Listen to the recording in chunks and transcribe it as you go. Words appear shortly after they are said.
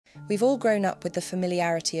We've all grown up with the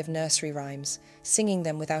familiarity of nursery rhymes, singing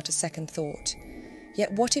them without a second thought.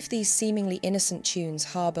 Yet what if these seemingly innocent tunes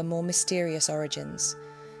harbour more mysterious origins?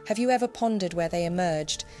 Have you ever pondered where they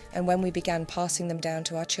emerged and when we began passing them down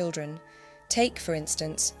to our children? Take, for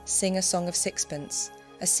instance, Sing a Song of Sixpence,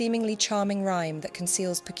 a seemingly charming rhyme that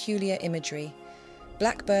conceals peculiar imagery.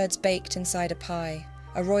 Blackbirds baked inside a pie,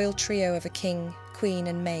 a royal trio of a king, queen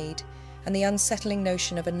and maid, and the unsettling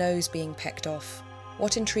notion of a nose being pecked off.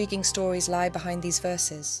 What intriguing stories lie behind these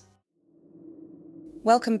verses?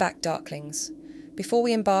 Welcome back, Darklings. Before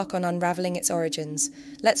we embark on unravelling its origins,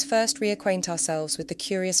 let's first reacquaint ourselves with the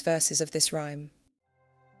curious verses of this rhyme.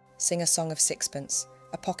 Sing a song of sixpence,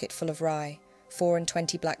 a pocket full of rye,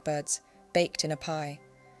 24 blackbirds, baked in a pie.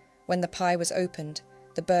 When the pie was opened,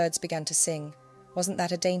 the birds began to sing. Wasn't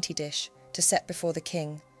that a dainty dish, to set before the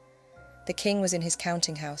king? The king was in his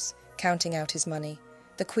counting house, counting out his money.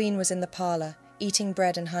 The queen was in the parlour, eating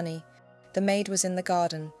bread and honey. The maid was in the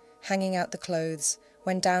garden, hanging out the clothes,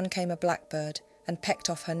 when down came a blackbird and pecked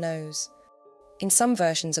off her nose. In some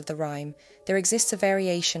versions of the rhyme, there exists a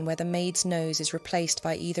variation where the maid's nose is replaced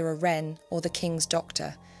by either a wren or the king's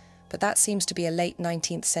doctor, but that seems to be a late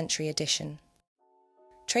 19th century addition.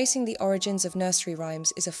 Tracing the origins of nursery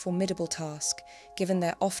rhymes is a formidable task, given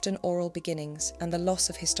their often oral beginnings and the loss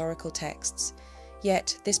of historical texts.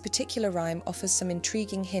 Yet, this particular rhyme offers some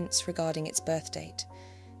intriguing hints regarding its birth date.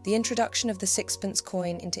 The introduction of the sixpence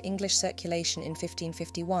coin into English circulation in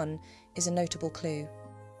 1551 is a notable clue.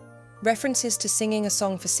 References to singing a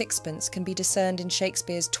song for sixpence can be discerned in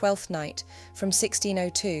Shakespeare's Twelfth Night from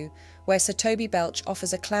 1602, where Sir Toby Belch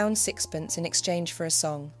offers a clown sixpence in exchange for a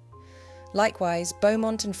song. Likewise,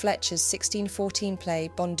 Beaumont and Fletcher's 1614 play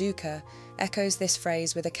Bonduca echoes this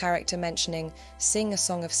phrase with a character mentioning "sing a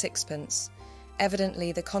song of sixpence."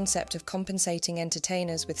 Evidently, the concept of compensating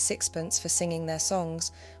entertainers with sixpence for singing their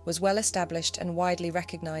songs was well established and widely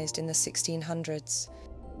recognised in the 1600s.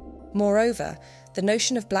 Moreover, the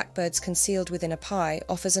notion of blackbirds concealed within a pie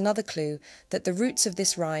offers another clue that the roots of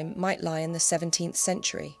this rhyme might lie in the 17th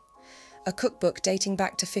century. A cookbook dating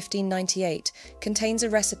back to 1598 contains a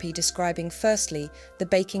recipe describing firstly the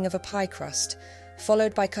baking of a pie crust,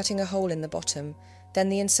 followed by cutting a hole in the bottom, then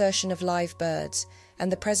the insertion of live birds,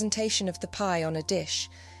 and the presentation of the pie on a dish,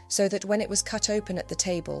 so that when it was cut open at the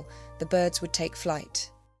table, the birds would take flight.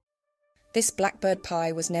 This blackbird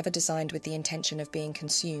pie was never designed with the intention of being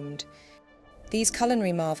consumed. These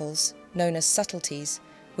culinary marvels, known as subtleties,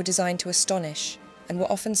 were designed to astonish, and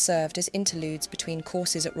were often served as interludes between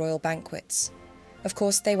courses at royal banquets. Of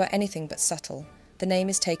course, they were anything but subtle. The name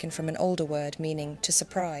is taken from an older word meaning to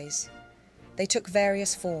surprise. They took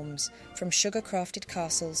various forms, from sugar-crafted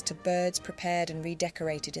castles to birds prepared and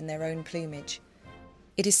redecorated in their own plumage.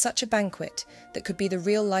 It is such a banquet that could be the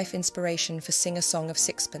real-life inspiration for Sing a Song of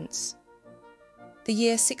Sixpence. The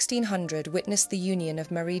year 1600 witnessed the union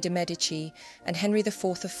of Marie de Medici and Henry IV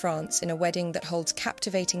of France in a wedding that holds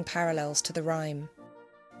captivating parallels to the rhyme.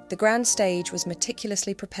 The grand stage was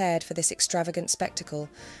meticulously prepared for this extravagant spectacle,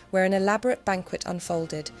 where an elaborate banquet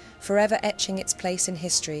unfolded, forever etching its place in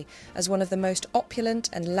history as one of the most opulent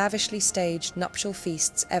and lavishly staged nuptial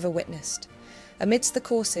feasts ever witnessed. Amidst the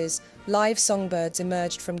courses, live songbirds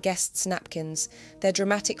emerged from guests' napkins, their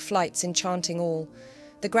dramatic flights enchanting all.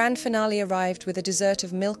 The grand finale arrived with a dessert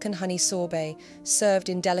of milk and honey sorbet, served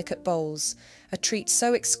in delicate bowls, a treat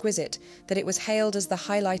so exquisite that it was hailed as the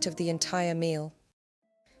highlight of the entire meal.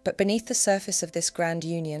 But beneath the surface of this grand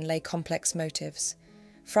union lay complex motives.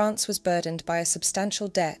 France was burdened by a substantial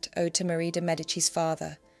debt owed to Marie de Medici's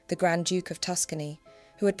father, the Grand Duke of Tuscany,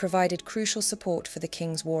 who had provided crucial support for the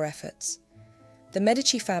king's war efforts. The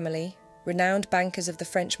Medici family, renowned bankers of the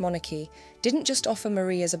French monarchy, didn't just offer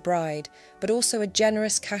Marie as a bride, but also a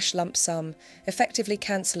generous cash lump sum, effectively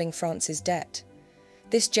cancelling France's debt.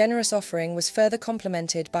 This generous offering was further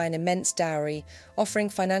complemented by an immense dowry, offering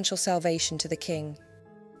financial salvation to the king.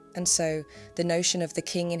 And so, the notion of the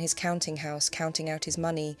king in his counting house counting out his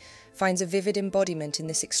money finds a vivid embodiment in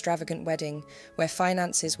this extravagant wedding, where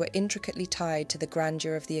finances were intricately tied to the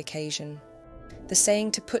grandeur of the occasion. The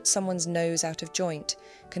saying to put someone's nose out of joint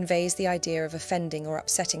conveys the idea of offending or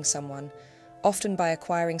upsetting someone, often by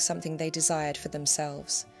acquiring something they desired for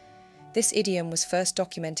themselves. This idiom was first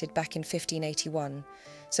documented back in 1581,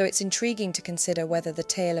 so it's intriguing to consider whether the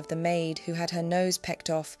tale of the maid who had her nose pecked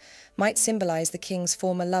off might symbolise the king's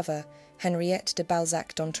former lover, Henriette de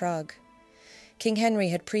Balzac d'Entragues. King Henry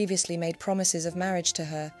had previously made promises of marriage to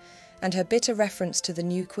her, and her bitter reference to the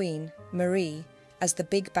new queen, Marie, as the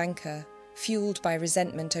big banker, fueled by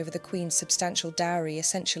resentment over the queen's substantial dowry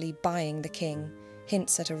essentially buying the king,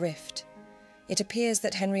 hints at a rift. It appears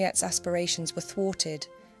that Henriette's aspirations were thwarted,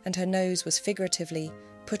 and her nose was figuratively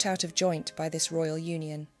put out of joint by this royal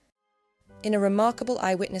union. In a remarkable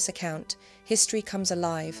eyewitness account, history comes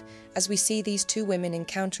alive as we see these two women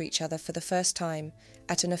encounter each other for the first time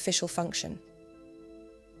at an official function.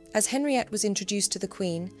 As Henriette was introduced to the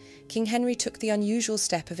Queen, King Henry took the unusual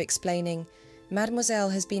step of explaining, "Mademoiselle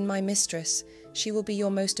has been my mistress. She will be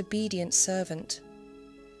your most obedient servant."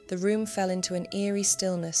 The room fell into an eerie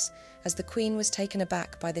stillness as the Queen was taken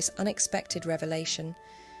aback by this unexpected revelation.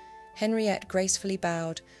 Henriette gracefully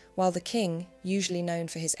bowed, while the King, usually known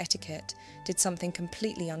for his etiquette, did something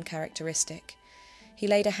completely uncharacteristic. He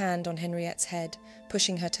laid a hand on Henriette's head,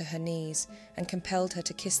 pushing her to her knees, and compelled her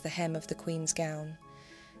to kiss the hem of the Queen's gown.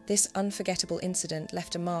 This unforgettable incident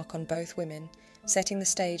left a mark on both women, setting the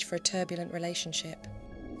stage for a turbulent relationship.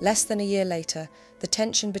 Less than a year later, the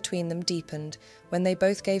tension between them deepened when they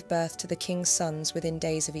both gave birth to the King's sons within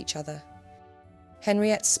days of each other.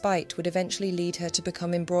 Henriette's spite would eventually lead her to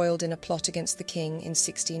become embroiled in a plot against the King in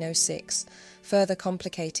 1606, further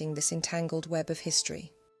complicating this entangled web of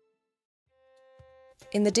history.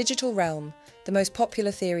 In the digital realm, the most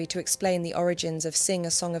popular theory to explain the origins of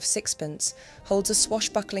A Song of Sixpence holds a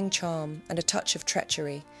swashbuckling charm and a touch of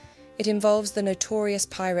treachery. It involves the notorious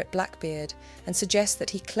pirate Blackbeard and suggests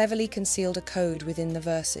that he cleverly concealed a code within the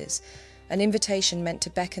verses, an invitation meant to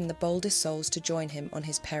beckon the boldest souls to join him on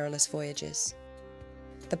his perilous voyages.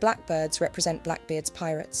 The blackbirds represent Blackbeard's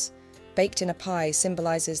pirates. Baked in a pie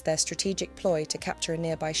symbolises their strategic ploy to capture a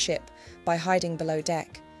nearby ship by hiding below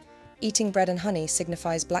deck. Eating bread and honey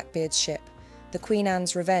signifies Blackbeard's ship, the Queen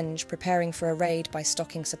Anne's Revenge preparing for a raid by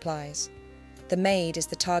stocking supplies. The Maid is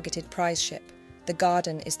the targeted prize ship, the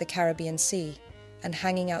Garden is the Caribbean Sea, and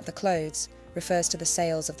hanging out the clothes refers to the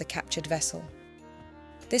sails of the captured vessel.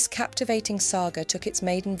 This captivating saga took its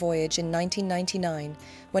maiden voyage in 1999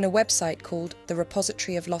 when a website called The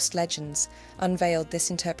Repository of Lost Legends unveiled this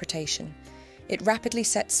interpretation. It rapidly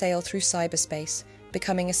set sail through cyberspace,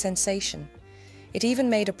 becoming a sensation. It even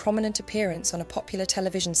made a prominent appearance on a popular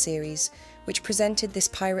television series, which presented this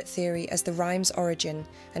pirate theory as the rhyme's origin,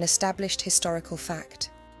 an established historical fact.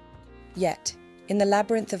 Yet, in the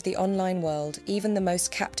labyrinth of the online world, even the most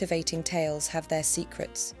captivating tales have their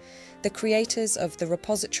secrets. The creators of the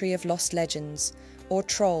Repository of Lost Legends, or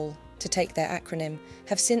TROLL, to take their acronym,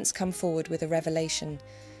 have since come forward with a revelation.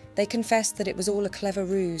 They confessed that it was all a clever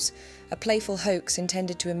ruse, a playful hoax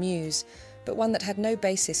intended to amuse, but one that had no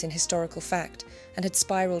basis in historical fact and had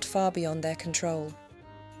spiralled far beyond their control.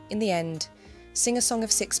 In the end, A Song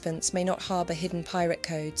of Sixpence may not harbour hidden pirate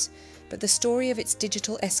codes, but the story of its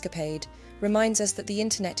digital escapade reminds us that the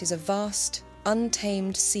internet is a vast,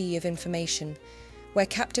 untamed sea of information, where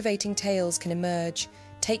captivating tales can emerge,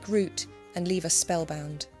 take root, and leave us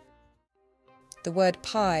spellbound. The word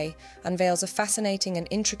pie unveils a fascinating and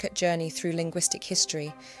intricate journey through linguistic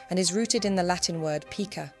history and is rooted in the Latin word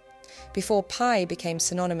pica. Before pie became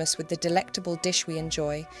synonymous with the delectable dish we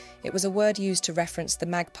enjoy, it was a word used to reference the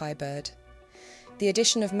magpie bird. The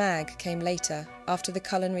addition of mag came later, after the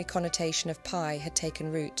culinary connotation of pie had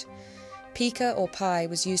taken root. Pica or pie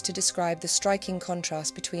was used to describe the striking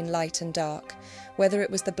contrast between light and dark, whether it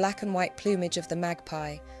was the black and white plumage of the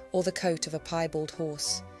magpie or the coat of a piebald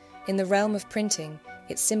horse. In the realm of printing,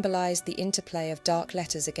 it symbolised the interplay of dark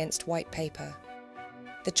letters against white paper.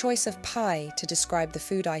 The choice of pie to describe the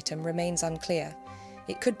food item remains unclear.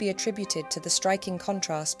 It could be attributed to the striking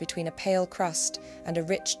contrast between a pale crust and a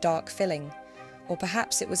rich, dark filling, or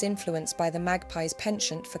perhaps it was influenced by the magpie's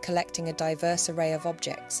penchant for collecting a diverse array of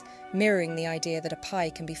objects, mirroring the idea that a pie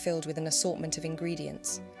can be filled with an assortment of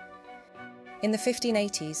ingredients. In the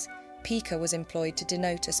 1580s, pica was employed to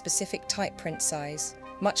denote a specific type print size,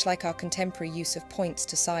 much like our contemporary use of points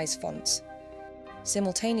to size fonts.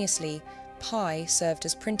 Simultaneously, pie served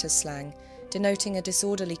as printer's slang, denoting a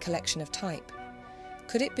disorderly collection of type.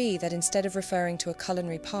 Could it be that instead of referring to a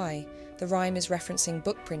culinary pie, the rhyme is referencing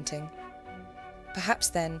book printing? Perhaps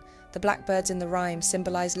then, the blackbirds in the rhyme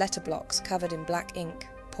symbolise letter blocks covered in black ink,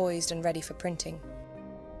 poised and ready for printing.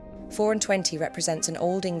 4 and 20 represents an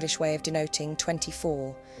Old English way of denoting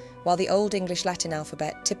 24, while the Old English Latin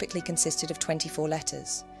alphabet typically consisted of 24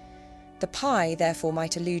 letters. The pie therefore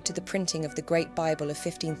might allude to the printing of the Great Bible of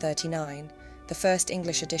 1539, the first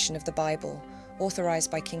English edition of the Bible,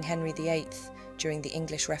 authorised by King Henry VIII during the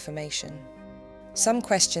English Reformation. Some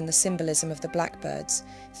question the symbolism of the blackbirds,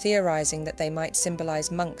 theorising that they might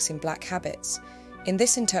symbolise monks in black habits. In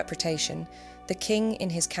this interpretation, the king in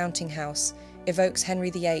his counting house evokes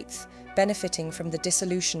Henry VIII, benefiting from the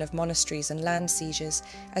dissolution of monasteries and land seizures,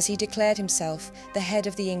 as he declared himself the head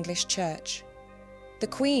of the English Church. The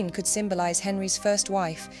queen could symbolise Henry's first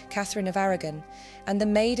wife, Catherine of Aragon, and the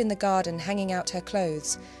maid in the garden hanging out her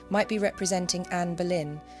clothes might be representing Anne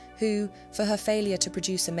Boleyn, who, for her failure to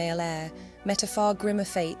produce a male heir, met a far grimmer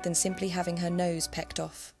fate than simply having her nose pecked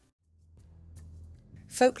off.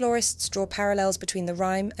 Folklorists draw parallels between the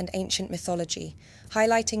rhyme and ancient mythology,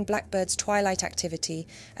 highlighting Blackbird's twilight activity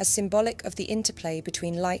as symbolic of the interplay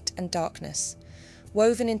between light and darkness.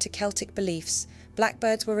 Woven into Celtic beliefs,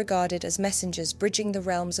 blackbirds were regarded as messengers bridging the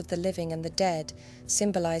realms of the living and the dead,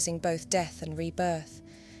 symbolising both death and rebirth.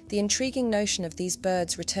 The intriguing notion of these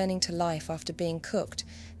birds returning to life after being cooked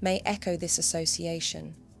may echo this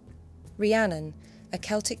association. Rhiannon, a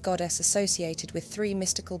Celtic goddess associated with 3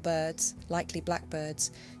 mystical birds, likely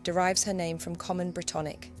blackbirds, derives her name from Common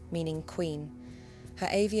Brittonic, meaning queen. Her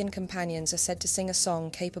avian companions are said to sing a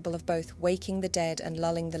song capable of both waking the dead and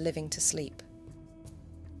lulling the living to sleep.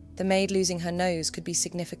 The maid losing her nose could be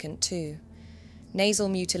significant too. Nasal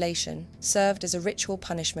mutilation served as a ritual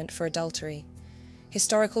punishment for adultery.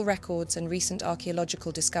 Historical records and recent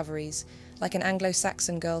archaeological discoveries, like an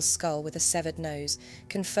Anglo-Saxon girl's skull with a severed nose,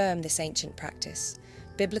 confirm this ancient practice.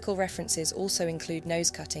 Biblical references also include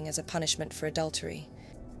nose-cutting as a punishment for adultery.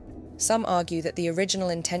 Some argue that the original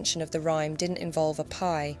intention of the rhyme didn't involve a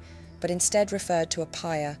pie, but instead referred to a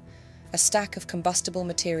pyre, a stack of combustible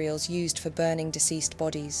materials used for burning deceased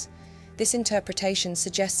bodies. This interpretation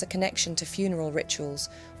suggests a connection to funeral rituals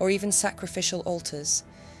or even sacrificial altars.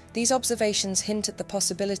 These observations hint at the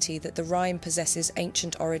possibility that the rhyme possesses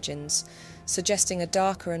ancient origins, suggesting a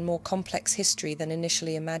darker and more complex history than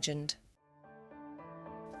initially imagined.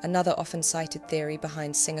 Another often cited theory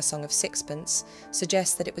behind Song of Sixpence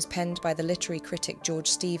suggests that it was penned by the literary critic George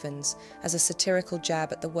Steevens as a satirical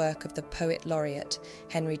jab at the work of the poet laureate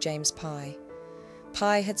Henry James Pye.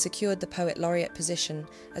 Pye had secured the poet laureate position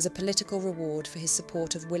as a political reward for his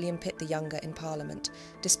support of William Pitt the Younger in Parliament,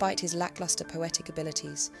 despite his lacklustre poetic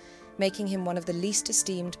abilities, making him one of the least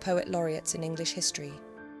esteemed poet laureates in English history.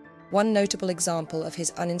 One notable example of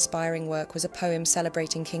his uninspiring work was a poem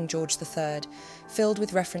celebrating King George III, filled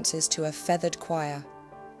with references to a feathered choir.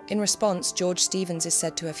 In response, George Steevens is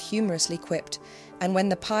said to have humorously quipped, "And when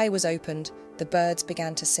the pie was opened, the birds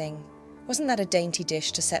began to sing. Wasn't that a dainty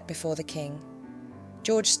dish to set before the king?"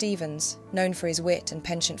 George Steevens, known for his wit and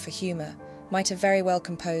penchant for humour, might have very well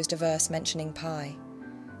composed a verse mentioning pie.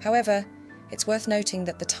 However, it's worth noting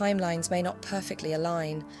that the timelines may not perfectly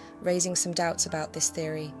align, raising some doubts about this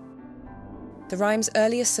theory. The rhyme's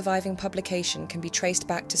earliest surviving publication can be traced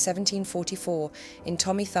back to 1744 in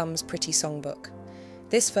Tommy Thumb's Pretty Songbook.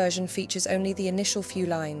 This version features only the initial few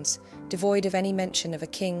lines, devoid of any mention of a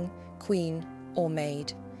king, queen, or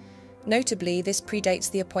maid. Notably, this predates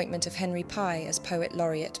the appointment of Henry Pye as poet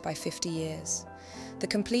laureate by 50 years. The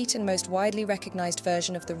complete and most widely recognised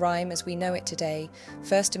version of the rhyme as we know it today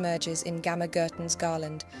first emerges in Gamma Gurton's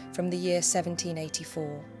Garland from the year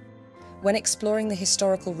 1784. When exploring the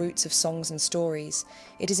historical roots of songs and stories,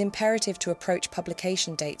 it is imperative to approach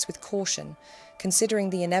publication dates with caution,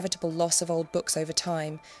 considering the inevitable loss of old books over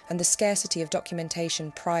time and the scarcity of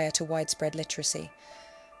documentation prior to widespread literacy.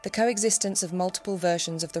 The coexistence of multiple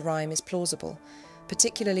versions of the rhyme is plausible,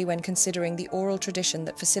 particularly when considering the oral tradition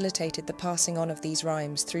that facilitated the passing on of these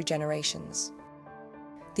rhymes through generations.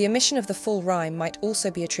 The omission of the full rhyme might also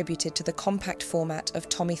be attributed to the compact format of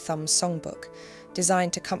Tommy Thumb's songbook,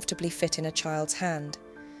 designed to comfortably fit in a child's hand.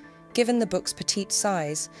 Given the book's petite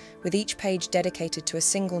size, with each page dedicated to a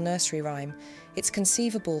single nursery rhyme, it's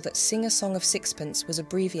conceivable that Sing a Song of Sixpence was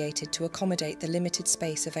abbreviated to accommodate the limited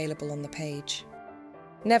space available on the page.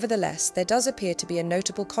 Nevertheless, there does appear to be a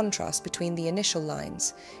notable contrast between the initial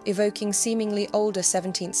lines, evoking seemingly older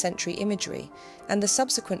 17th century imagery, and the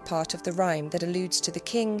subsequent part of the rhyme that alludes to the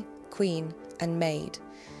king, queen, and maid.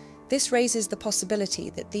 This raises the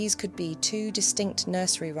possibility that these could be 2 distinct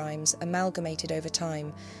nursery rhymes amalgamated over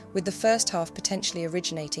time, with the first half potentially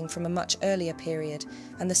originating from a much earlier period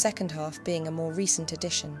and the second half being a more recent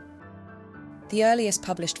addition. The earliest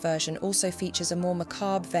published version also features a more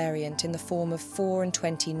macabre variant in the form of 4 and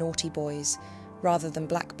 20 naughty boys, rather than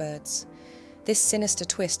blackbirds. This sinister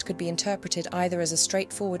twist could be interpreted either as a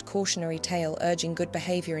straightforward cautionary tale urging good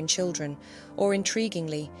behaviour in children, or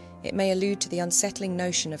intriguingly, it may allude to the unsettling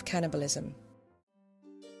notion of cannibalism.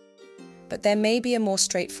 But there may be a more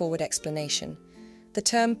straightforward explanation. The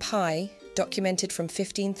term pie, documented from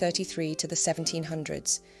 1533 to the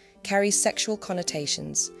 1700s, carries sexual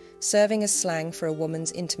connotations, serving as slang for a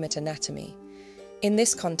woman's intimate anatomy. In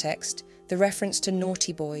this context, the reference to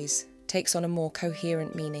naughty boys takes on a more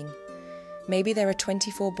coherent meaning. Maybe there are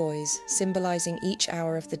 24 boys, symbolising each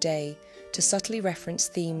hour of the day, to subtly reference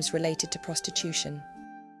themes related to prostitution.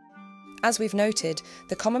 As we've noted,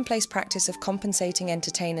 the commonplace practice of compensating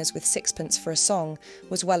entertainers with sixpence for a song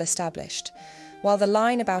was well established. While the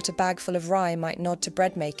line about a bag full of rye might nod to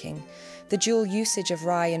bread making, the dual usage of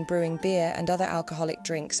rye in brewing beer and other alcoholic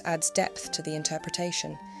drinks adds depth to the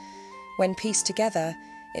interpretation. When pieced together,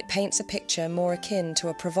 it paints a picture more akin to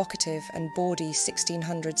a provocative and bawdy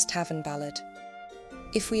 1600s tavern ballad.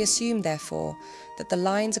 If we assume, therefore, that the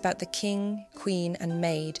lines about the king, queen and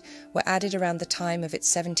maid were added around the time of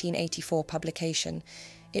its 1784 publication,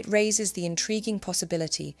 it raises the intriguing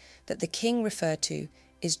possibility that the king referred to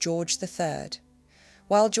is George III.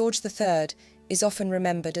 While George III is often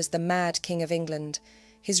remembered as the Mad King of England,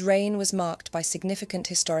 his reign was marked by significant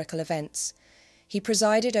historical events. He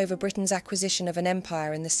presided over Britain's acquisition of an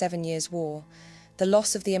empire in the 7 Years' War, the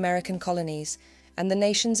loss of the American colonies, and the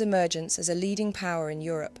nation's emergence as a leading power in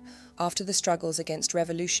Europe after the struggles against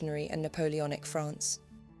revolutionary and Napoleonic France.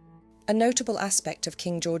 A notable aspect of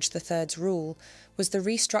King George III's rule was the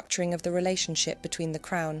restructuring of the relationship between the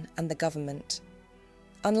Crown and the government.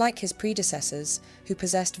 Unlike his predecessors, who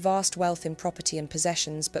possessed vast wealth in property and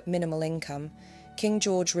possessions but minimal income, King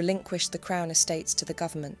George relinquished the Crown estates to the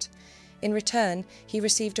government. In return, he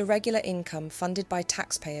received a regular income funded by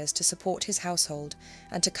taxpayers to support his household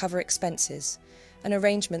and to cover expenses, an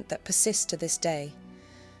arrangement that persists to this day.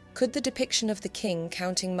 Could the depiction of the king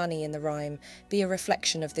counting money in the rhyme be a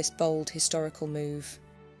reflection of this bold historical move?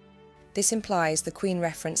 This implies the queen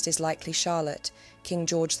referenced is likely Charlotte, King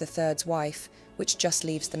George III's wife, which just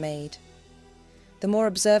leaves the maid. The more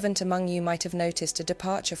observant among you might have noticed a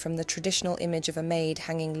departure from the traditional image of a maid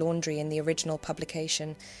hanging laundry in the original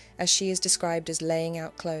publication, as she is described as laying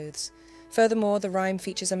out clothes. Furthermore, the rhyme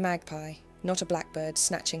features a magpie, not a blackbird,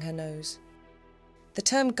 snatching her nose. The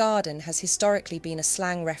term garden has historically been a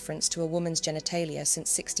slang reference to a woman's genitalia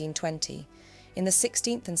since 1620. In the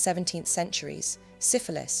 16th and 17th centuries,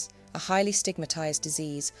 syphilis, a highly stigmatized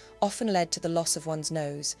disease, often led to the loss of one's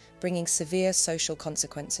nose, bringing severe social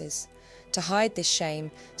consequences. To hide this shame,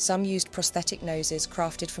 some used prosthetic noses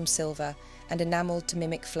crafted from silver and enamelled to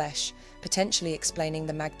mimic flesh, potentially explaining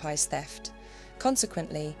the magpie's theft.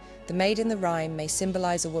 Consequently, the maid in the rhyme may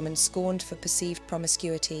symbolise a woman scorned for perceived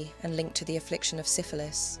promiscuity and linked to the affliction of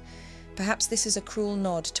syphilis. Perhaps this is a cruel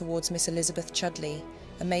nod towards Miss Elizabeth Chudleigh,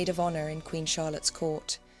 a maid of honour in Queen Charlotte's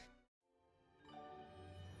court.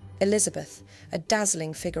 Elizabeth, a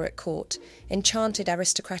dazzling figure at court, enchanted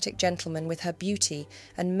aristocratic gentlemen with her beauty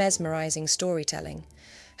and mesmerising storytelling.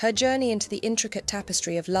 Her journey into the intricate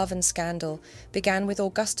tapestry of love and scandal began with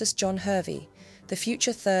Augustus John Hervey, the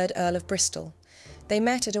future 3rd Earl of Bristol. They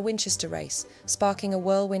met at a Winchester race, sparking a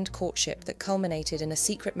whirlwind courtship that culminated in a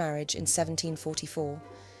secret marriage in 1744.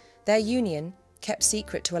 Their union, kept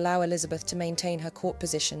secret to allow Elizabeth to maintain her court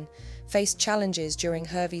position, faced challenges during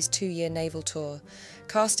Hervey's 2-year naval tour,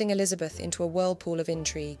 casting Elizabeth into a whirlpool of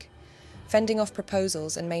intrigue. Fending off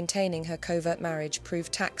proposals and maintaining her covert marriage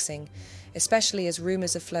proved taxing, especially as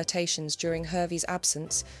rumours of flirtations during Hervey's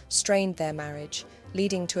absence strained their marriage,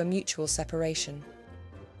 leading to a mutual separation.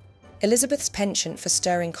 Elizabeth's penchant for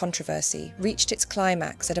stirring controversy reached its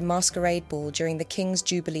climax at a masquerade ball during the King's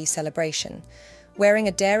Jubilee celebration. Wearing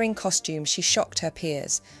a daring costume, she shocked her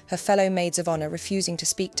peers, her fellow maids of honour refusing to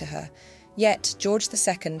speak to her. Yet George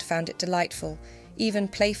II found it delightful, even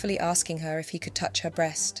playfully asking her if he could touch her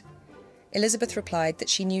breast. Elizabeth replied that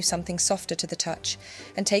she knew something softer to the touch,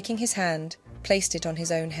 and taking his hand, placed it on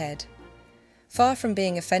his own head. Far from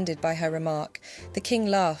being offended by her remark, the king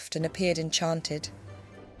laughed and appeared enchanted.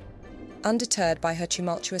 Undeterred by her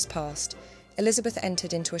tumultuous past, Elizabeth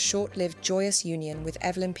entered into a short-lived joyous union with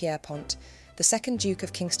Evelyn Pierrepont, the 2nd Duke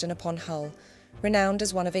of Kingston upon Hull, renowned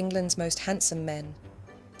as one of England's most handsome men.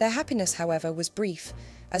 Their happiness, however, was brief,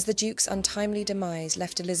 as the Duke's untimely demise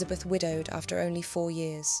left Elizabeth widowed after only 4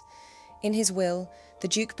 years. In his will, the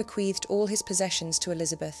Duke bequeathed all his possessions to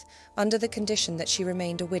Elizabeth, under the condition that she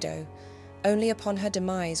remained a widow. Only upon her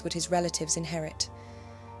demise would his relatives inherit.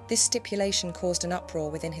 This stipulation caused an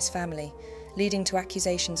uproar within his family, leading to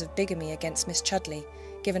accusations of bigamy against Miss Chudleigh,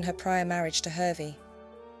 given her prior marriage to Hervey.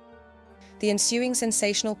 The ensuing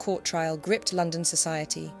sensational court trial gripped London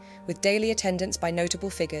society, with daily attendance by notable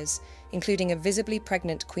figures, including a visibly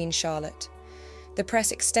pregnant Queen Charlotte. The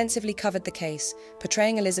press extensively covered the case,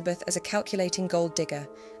 portraying Elizabeth as a calculating gold digger,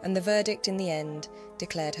 and the verdict in the end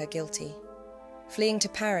declared her guilty. Fleeing to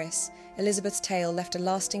Paris, Elizabeth's tale left a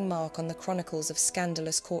lasting mark on the chronicles of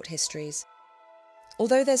scandalous court histories.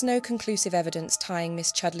 Although there's no conclusive evidence tying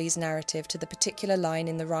Miss Chudleigh's narrative to the particular line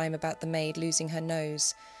in the rhyme about the maid losing her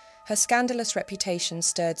nose, her scandalous reputation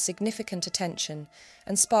stirred significant attention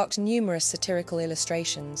and sparked numerous satirical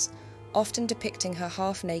illustrations, often depicting her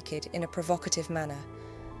half-naked in a provocative manner.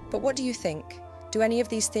 But what do you think? Do any of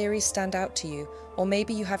these theories stand out to you, or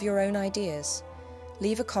maybe you have your own ideas?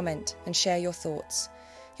 Leave a comment and share your thoughts.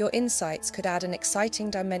 Your insights could add an exciting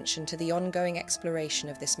dimension to the ongoing exploration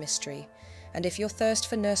of this mystery. And if your thirst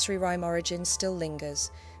for nursery rhyme origins still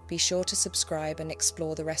lingers, be sure to subscribe and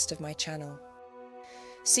explore the rest of my channel.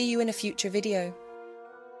 See you in a future video.